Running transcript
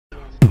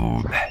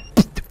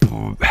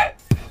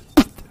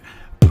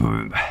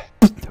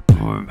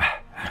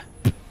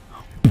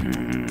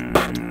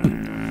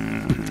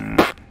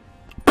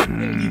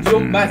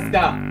Jump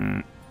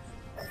master.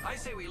 I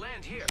say we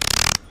land here.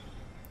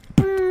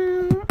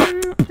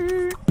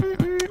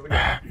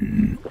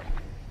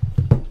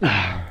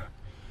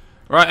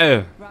 Right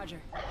here.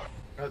 Roger.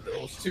 Oh,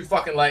 it's too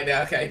fucking late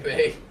now,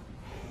 KP.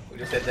 We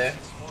just head there.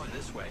 Spawn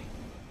this way.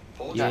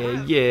 Hold Yeah, your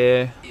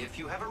yeah. if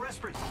you have a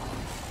respirator.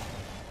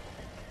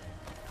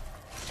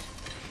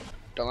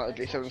 Don't like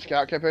the G7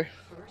 Scout, KP.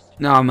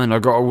 Nah, man, I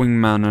got a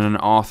wingman and an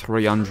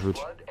R300.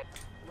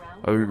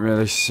 I don't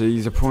really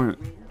see the point.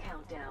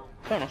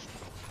 Fair enough.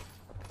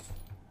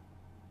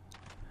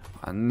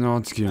 I'm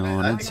not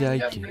gonna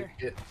take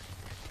it.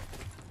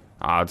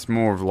 Ah, it's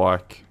more of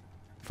like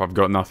if I've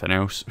got nothing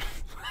else.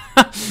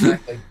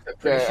 Exactly.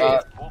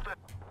 Yeah,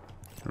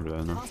 Over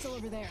there, no. Hostile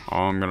over there.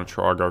 I'm gonna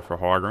try go for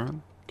high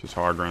ground because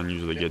high ground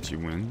usually gets you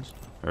wins.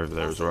 Over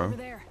there as Hostile well. over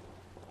there.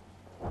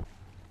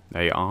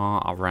 They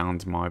are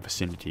around my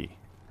vicinity.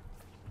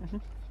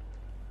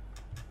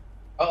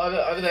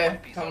 Oh, over there.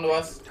 Coming to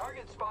us.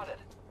 Target spotted.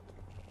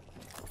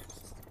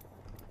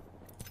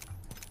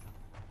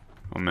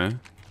 I'm there.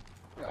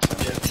 Yeah,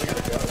 we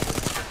gotta go.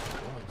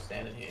 I'm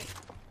standing here.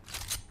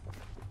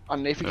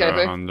 underneath you, They're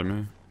KP. under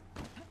me.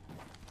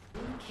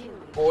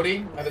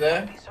 40 over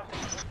there. Something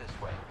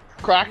this way.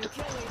 Cracked.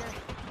 Kill leader.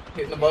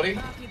 Hitting the body.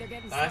 Copy, they're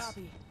getting Nice.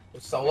 sloppy.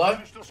 With solo.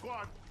 Finish the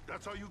squad.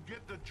 That's how you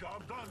get the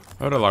job done.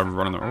 How did I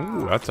run?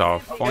 Oh, that's a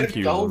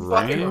funky Gold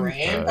fucking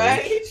rampage.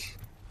 rampage.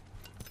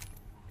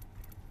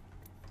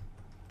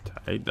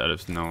 Take that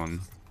if no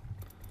one.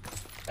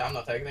 No, I'm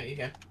not taking it. You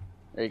can.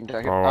 Yeah, you can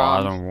take it. Oh,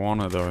 I don't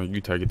want it though.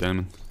 You take it,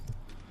 Damon.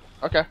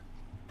 Okay.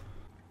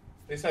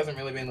 This hasn't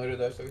really been looted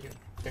though, so we can check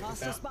this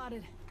Hostile out.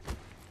 spotted.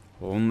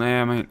 One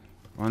there, mate.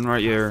 One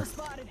right here.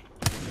 Hostile spotted.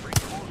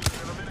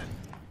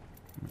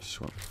 Let me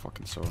swap the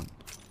fucking sword.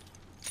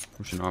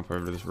 Pushing up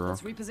over this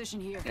rock. Let's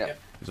reposition here. Yeah.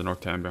 There's an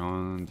octane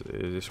behind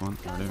this one.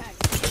 Right here.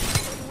 Contact.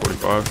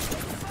 45.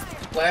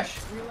 Flash.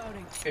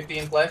 Reloading. 50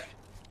 in flash.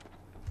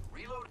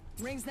 Reload.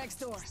 Rings next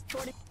door.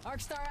 40.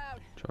 Arc star out.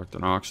 Chucked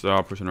an arc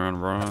star, pushing around the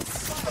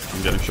right.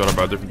 I'm getting shot at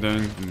by different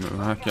things. I'm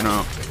hacking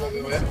up.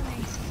 Where?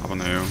 Up on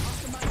the hill.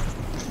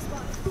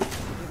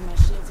 Giving my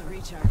shields a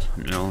recharge.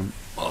 I'm yelling.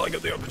 Oh, I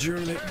got the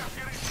opportunity.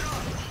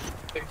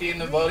 50 in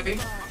the body.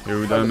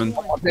 Heal, Damon.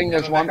 I think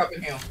there's Damon one. back up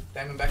and heal.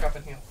 Damon back up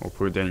and heal. I'll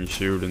put down your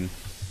shield and.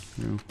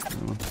 Yeah,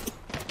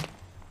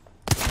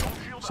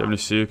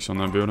 76 on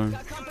that building.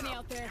 Got company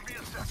out there.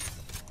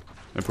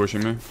 They're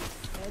pushing me.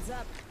 Heads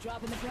up.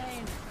 Dropping the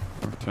plane.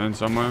 Octane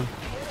somewhere.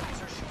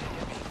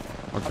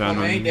 On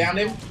Octane me, on. downed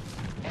him.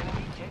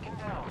 Enemy taken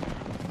down.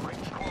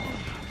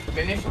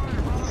 Finish.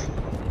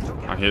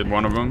 I hit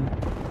one of them.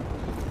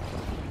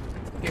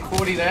 Hit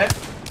 40 there.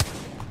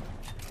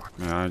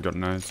 Yeah, I got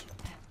nades.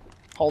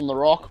 Holding the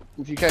rock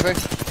with you, KP.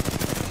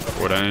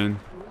 14.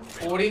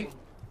 40.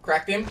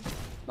 Cracked him.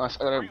 Nice.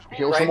 I gotta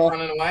heal Right some more.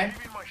 running away.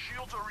 Give me my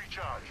shield to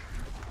recharge.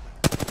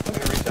 I'm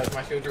gonna recharge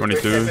my shield.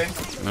 22.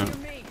 No.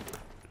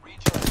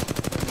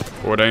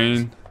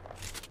 14.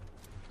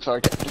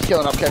 Sorry, just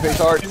killing up, KP.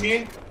 Sorry.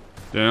 Continue.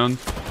 Down.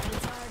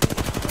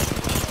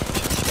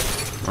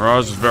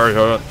 Mirage is very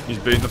hurt. He's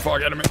beating the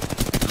fuck out of me.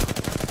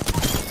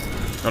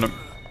 Got him.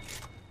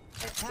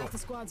 Half the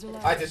squads are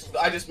left.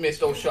 I just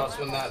missed all shots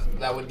when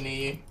that would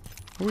near you.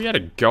 Oh, we had a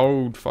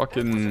gold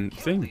fucking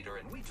thing. Leader,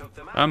 and we took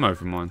them out. Ammo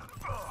for mine.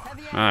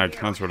 Heavy Mag,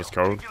 that's what it's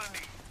called.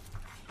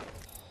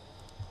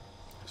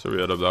 So we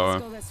head up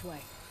Let's that go this way.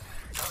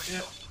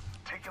 Yep.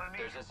 Taking a knee.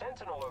 There's a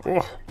sentinel over.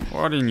 way. Oh,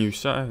 why didn't you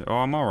say? Oh,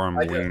 I'm alright,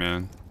 I did.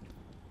 wingman.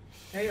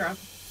 Yeah, you're on. I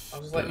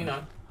was just letting you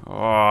know.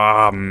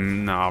 Oh,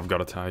 no, I've got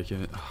to take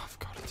it. Oh, I've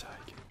got to take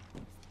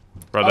it.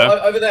 Right Oh,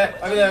 there? over there.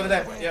 Over there. Over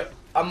there. Yep.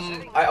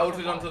 I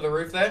ulted onto the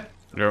roof there.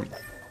 Yep.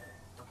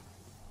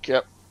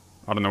 Yep.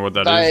 I don't know what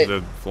that They- is.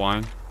 They're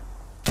flying.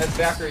 That's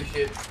Valkyrie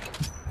shit.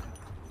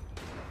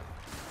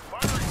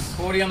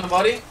 40 on the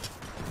body.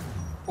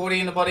 40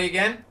 in the body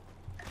again.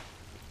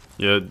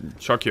 Yeah,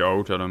 chuck your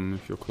ult at them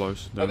if you're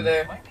close. Over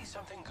there. Might be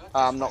something good.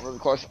 I'm not really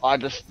close. I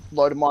just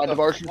loaded my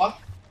devotion. What?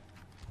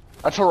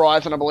 That's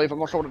Horizon, I believe. I'm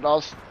not sure what it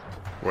does.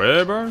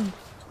 Where, bro?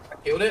 I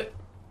killed it.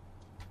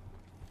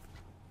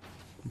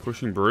 I'm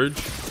pushing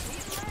bridge.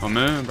 I'm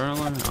there,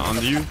 apparently.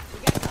 Under you.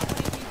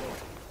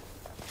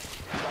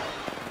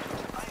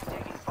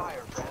 Taking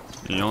fire,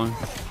 friends. Healing.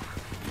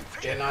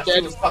 Yeah, nice.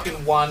 She was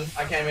fucking one.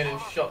 I came in and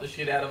shot the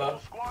shit out of her.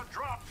 Squad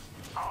drops.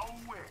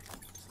 Away.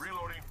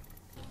 Reloading.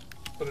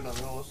 Put it on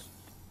yours.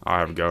 I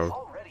have go.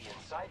 Already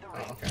inside the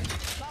ring. Oh, okay.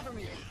 Cover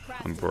me.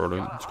 Crack. I'm bored.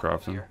 It's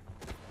crafting.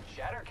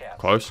 Shatter cap.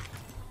 Close.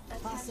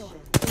 Hostile.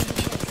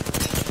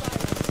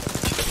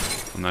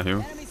 On that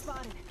hill. Enemy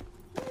spotted.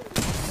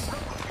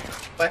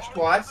 Flash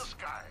twice.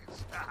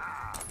 Skies.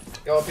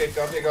 Go up here.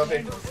 Go up here. Go up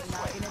here.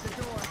 Knocking at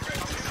the door.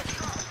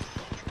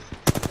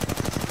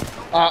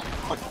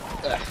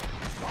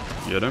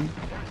 Get him.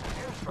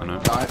 I know.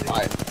 No, I'm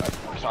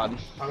done.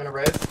 I'm gonna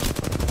res.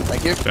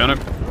 Thank you. Found him.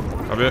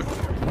 Up it.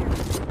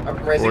 I'm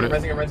resing. 40. I'm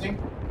resing. I'm resing.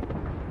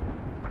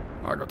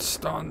 I got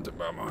stunned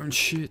by my own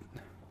shit.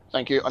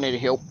 Thank you. I need a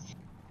heal.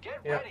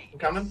 Get Yeah, ready. I'm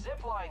coming. It's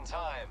zipline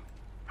time.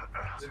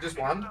 Is it just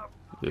one?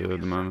 Yeah,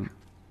 at the moment.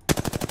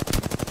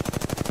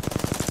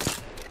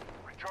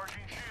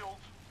 Recharging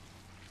shields.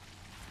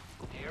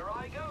 Here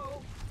I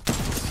go.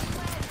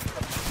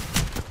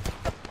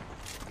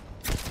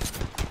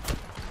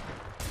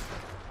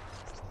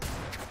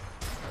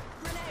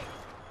 Grenade.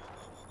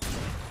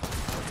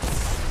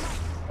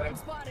 I'm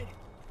spotted.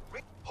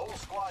 Whole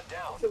squad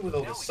down. What's it with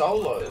all the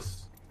solos?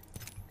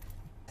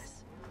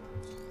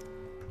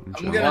 I'm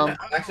chilling. gonna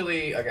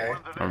actually okay.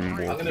 I'm I'm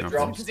walking gonna up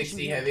drop there.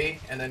 60 heavy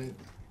and then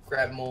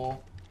grab more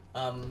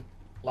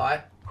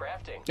light.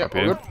 Crafting. Yep, Up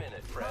here. all good. 1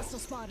 minute, friends. Hostile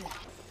spotted.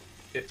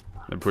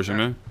 They're pushing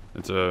me.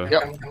 It's a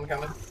Yep.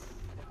 Coming.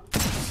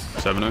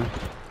 7-0.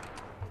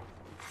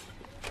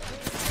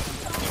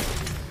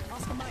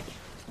 Oscar Mike.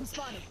 I'm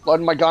spotted.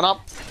 Loading my gun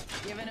up.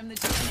 Giving him the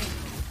journey.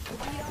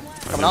 Beat on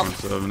left. Coming up.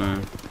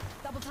 7-0.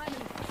 Double timing.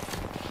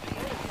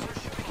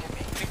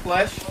 Big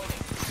flash.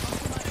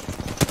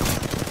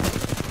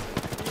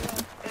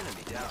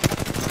 Enemy down.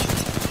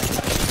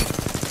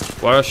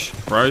 Flash,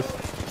 Wraith.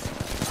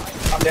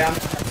 I'm down.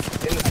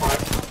 In the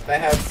smoke. They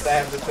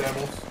have the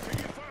thermals.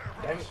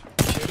 Damn it.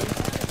 Shoot 'em.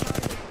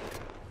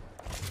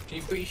 Can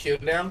you put your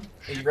shield down?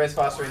 Or you res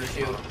faster in the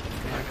shield.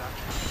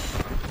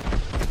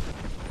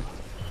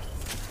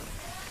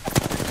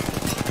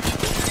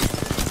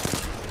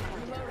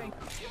 Reloading.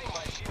 Giving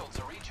my shields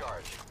a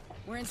recharge.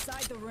 We're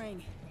inside the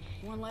ring.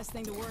 One less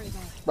thing to worry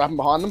about. Wrapping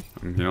behind them.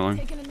 I'm healing.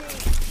 Taking a knee.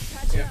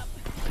 Patch it up.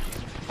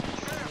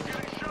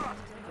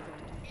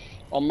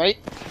 On me.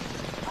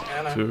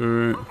 And I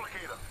 2.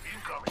 Replicator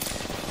incoming.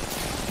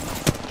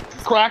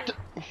 Cracked.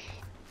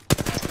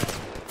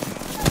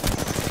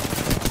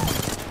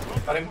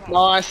 got him.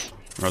 Nice.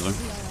 Rising.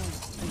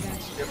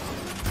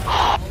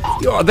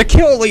 Yo, the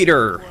kill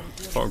leader!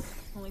 Fuck.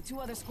 Only 2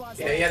 other squads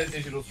Yeah, he had a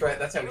digital threat.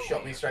 That's how he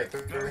shot me straight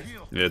through.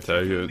 Yeah,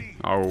 take it.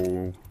 I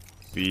will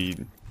be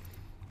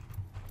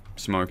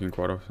smoking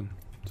quite often,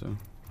 so.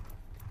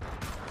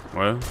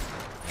 Well.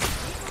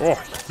 Oh,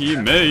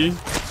 hear me.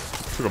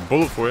 Took a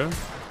bullet for you.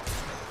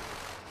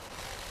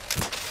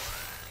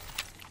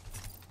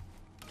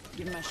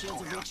 Giving my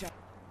shields a recharge.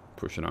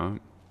 Pushing up.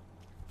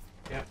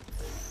 Yep.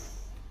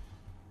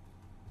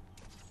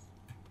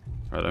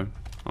 Righto.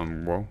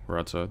 Well, we're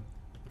outside.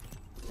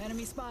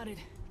 Enemy spotted.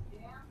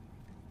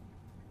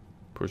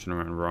 Pushing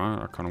around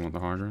right. I kind of want the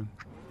high ground.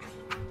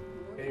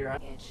 Yeah, you're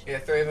right. Yeah,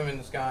 3 of them in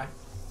the sky.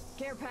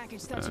 Care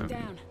package touching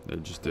down. They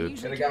just They did.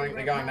 usually They're carry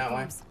going red that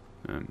way. platforms.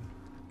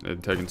 They're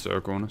taking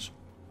circle on us.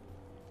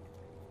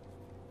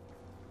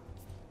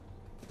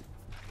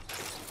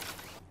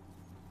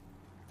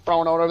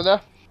 Throwing out over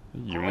there.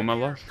 You on my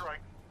left? Strike.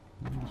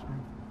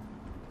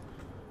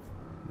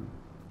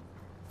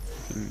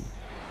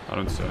 I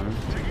don't see him.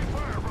 Taking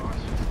fire, boss.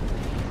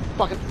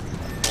 Fucking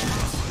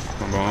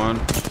Come on.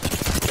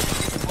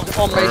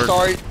 on me, Bird.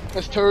 sorry.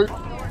 There's 2.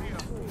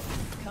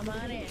 Come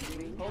on in.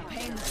 Old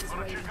painless is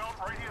Gonna waiting. check out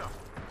right here.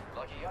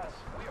 Lucky us.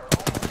 We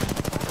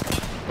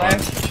are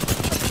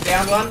Left.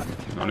 Down one.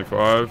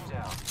 95. all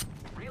down.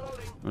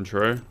 Reloading. On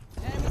tree.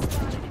 Enemy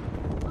spotted.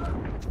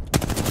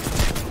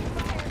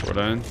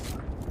 14.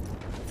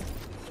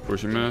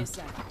 Pushing me.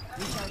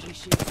 Recharging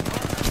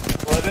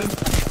shields. Load him.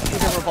 He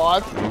can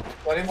revive.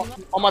 Got him.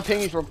 On my ping,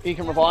 he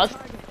can revive.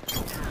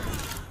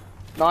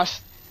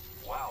 Nice.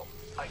 Wow.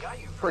 I got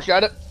you.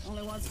 Appreciate it.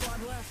 Only 1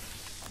 squad left.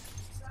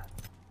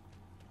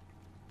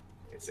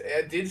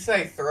 It did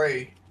say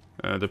 3.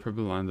 They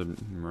probably landed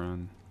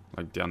around,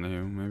 like down the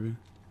hill, maybe.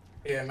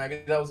 Yeah,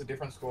 maybe that was a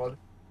different squad.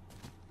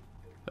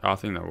 I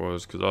think that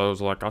was, because I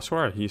was like, I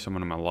swear I hear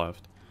someone on my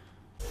left.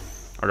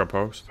 I got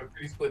post. So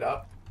pretty split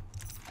up.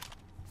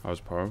 I was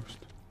post.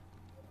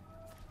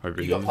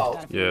 Over You here. got pulse.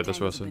 Got a few Yeah, that's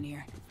what I tangles up in said.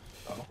 here.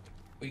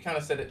 We kind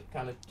of said it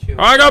kind of chill.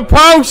 I got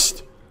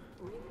post!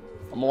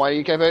 I'm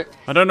away, UKP.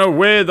 I don't know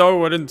where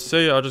though, I didn't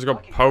see it, I just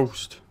got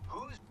post.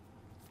 Who's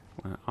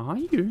Where are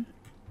you?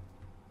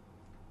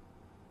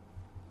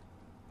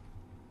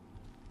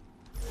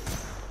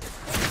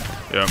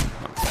 Yep.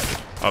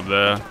 Up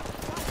there.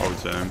 Hold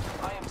him.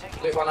 I am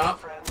taking Lit one fire, up.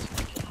 friends.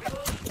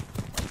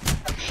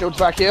 Shields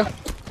back here.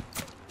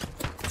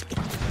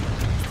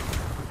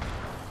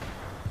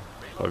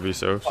 Play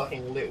V-Silks.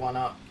 Fucking lit one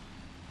up.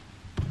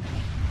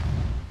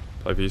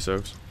 Play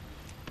V-Silks.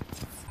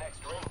 Next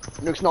ring.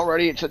 Nuke's not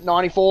ready. It's at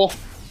 94.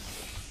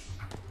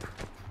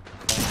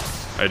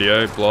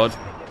 88, blood.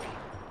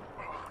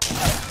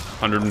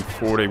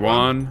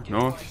 141,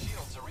 no.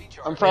 Shields a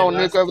recharge. I'm throwing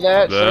Yeah, Nuke over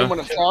there. there. Soon when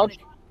it's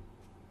charged.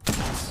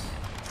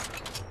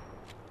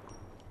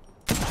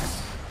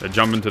 They're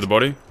jumping to the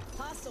body.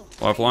 Hostile.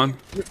 Lifeline.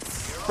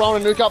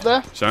 Throwing a Nuke up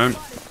there. Same.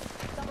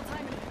 Double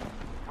timing.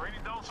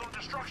 Raining down some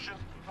destruction.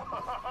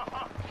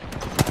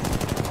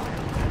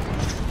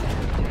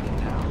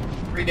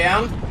 3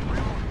 down.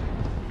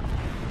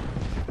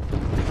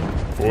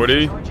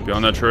 40,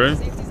 behind that tree.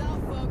 Safety's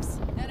out, folks.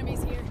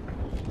 Enemies here.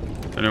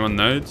 Anyone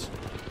needs?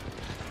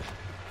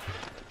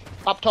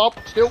 Up top,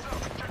 still.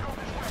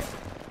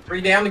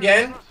 3 down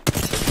again.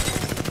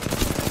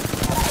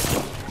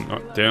 Oh,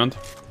 downed.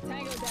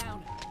 Tango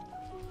down.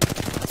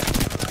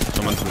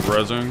 Someone's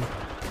rezzing.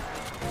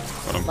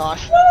 Got him.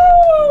 Nice.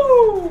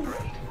 Woo!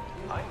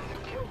 I'm the new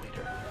kill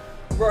leader.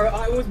 Bro,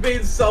 I was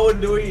being so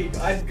annoying.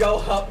 I'd go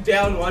up,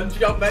 down one,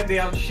 jump back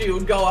down,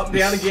 shield, go up,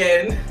 down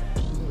again.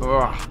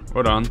 Oh,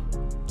 well done.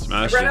 I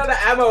Smashed ran out it. of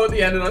ammo at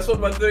the end and I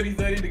swapped my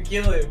 30-30 to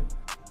kill him.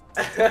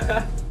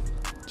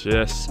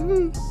 Yes.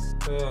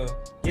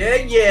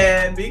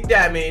 Yeah, big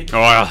damage. Oh,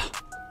 yeah.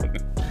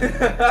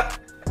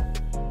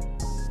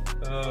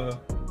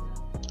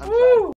 I'm Woo!